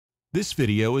This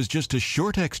video is just a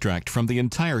short extract from the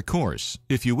entire course.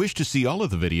 If you wish to see all of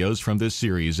the videos from this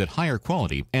series at higher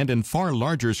quality and in far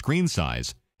larger screen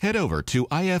size, head over to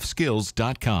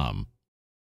ifskills.com.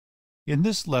 In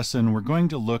this lesson, we're going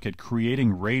to look at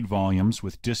creating RAID volumes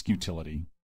with disk utility.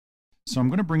 So I'm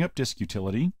going to bring up disk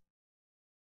utility.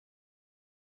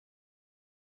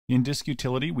 In disk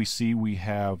utility, we see we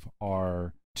have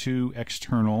our two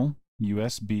external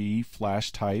USB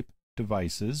flash type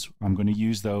devices. I'm going to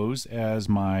use those as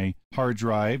my hard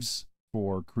drives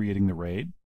for creating the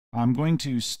RAID. I'm going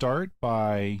to start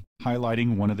by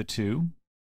highlighting one of the two,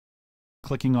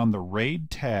 clicking on the RAID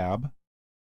tab,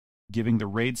 giving the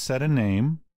RAID set a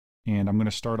name, and I'm going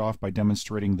to start off by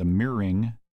demonstrating the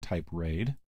mirroring type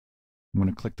RAID. I'm going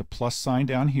to click the plus sign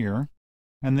down here,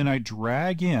 and then I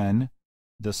drag in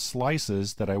the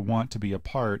slices that I want to be a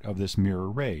part of this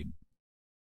mirror RAID.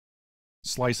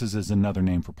 Slices is another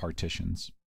name for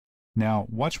partitions. Now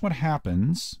watch what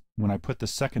happens when I put the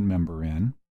second member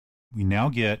in. We now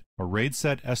get a RAID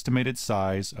set estimated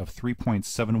size of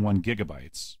 3.71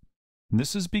 gigabytes. And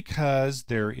this is because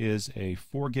there is a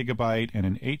 4 gigabyte and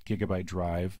an 8 gigabyte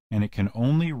drive, and it can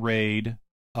only RAID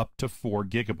up to 4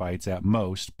 gigabytes at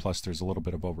most, plus there's a little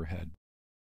bit of overhead.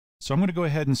 So I'm going to go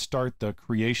ahead and start the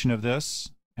creation of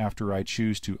this after I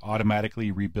choose to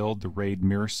automatically rebuild the RAID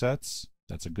mirror sets.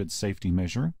 That's a good safety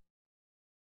measure.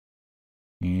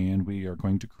 And we are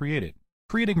going to create it.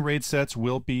 Creating RAID sets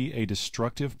will be a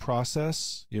destructive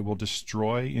process. It will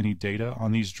destroy any data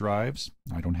on these drives.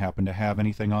 I don't happen to have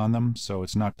anything on them, so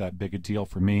it's not that big a deal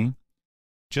for me.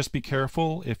 Just be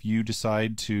careful if you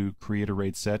decide to create a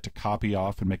RAID set to copy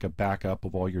off and make a backup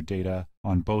of all your data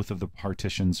on both of the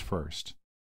partitions first.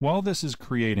 While this is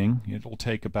creating, it'll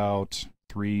take about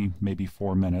 3, maybe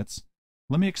 4 minutes.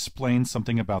 Let me explain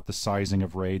something about the sizing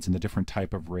of RAIDs and the different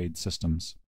type of RAID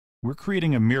systems. We're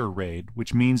creating a mirror RAID,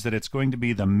 which means that it's going to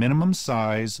be the minimum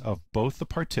size of both the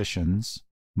partitions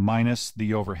minus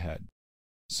the overhead.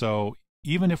 So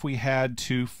even if we had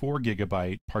two 4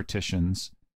 gigabyte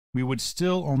partitions, we would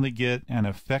still only get an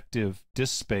effective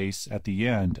disk space at the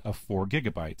end of 4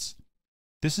 gigabytes.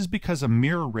 This is because a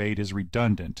mirror RAID is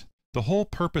redundant. The whole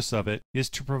purpose of it is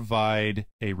to provide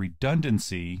a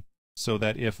redundancy so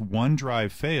that if one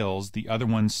drive fails, the other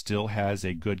one still has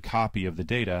a good copy of the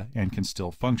data and can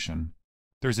still function.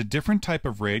 There's a different type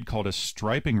of RAID called a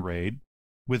striping RAID.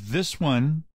 With this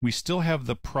one, we still have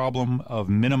the problem of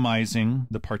minimizing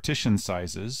the partition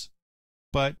sizes,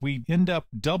 but we end up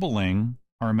doubling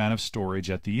our amount of storage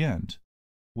at the end.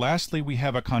 Lastly, we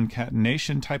have a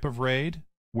concatenation type of RAID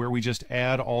where we just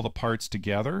add all the parts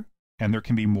together, and there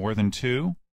can be more than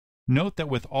two. Note that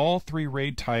with all 3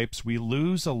 RAID types, we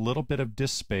lose a little bit of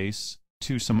disk space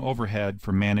to some overhead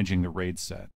for managing the RAID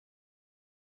set.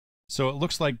 So it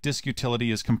looks like disk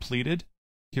utility is completed.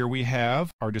 Here we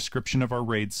have our description of our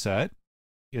RAID set.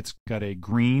 It's got a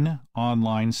green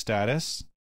online status.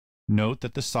 Note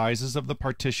that the sizes of the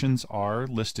partitions are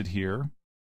listed here,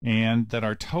 and that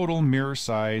our total mirror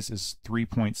size is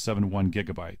 3.71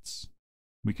 gigabytes.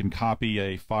 We can copy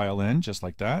a file in just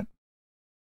like that.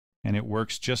 And it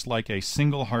works just like a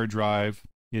single hard drive.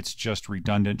 It's just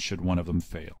redundant should one of them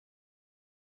fail.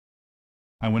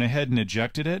 I went ahead and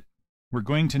ejected it. We're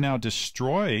going to now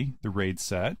destroy the RAID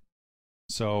set.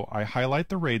 So I highlight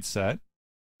the RAID set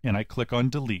and I click on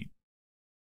delete.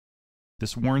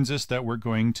 This warns us that we're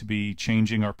going to be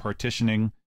changing our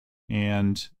partitioning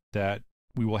and that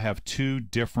we will have 2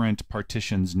 different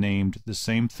partitions named the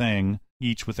same thing,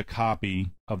 each with a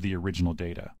copy of the original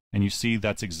data. And you see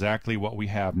that's exactly what we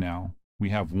have now. We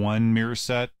have one mirror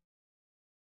set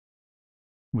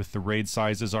with the RAID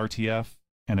size as RTF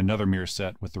and another mirror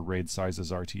set with the RAID size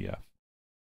as RTF.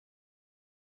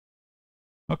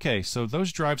 Okay, so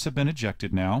those drives have been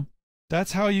ejected now.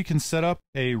 That's how you can set up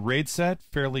a RAID set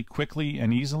fairly quickly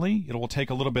and easily. It will take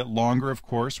a little bit longer, of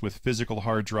course, with physical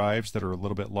hard drives that are a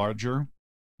little bit larger.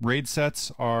 RAID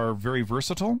sets are very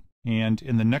versatile. And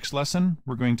in the next lesson,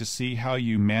 we're going to see how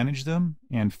you manage them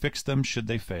and fix them should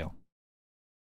they fail.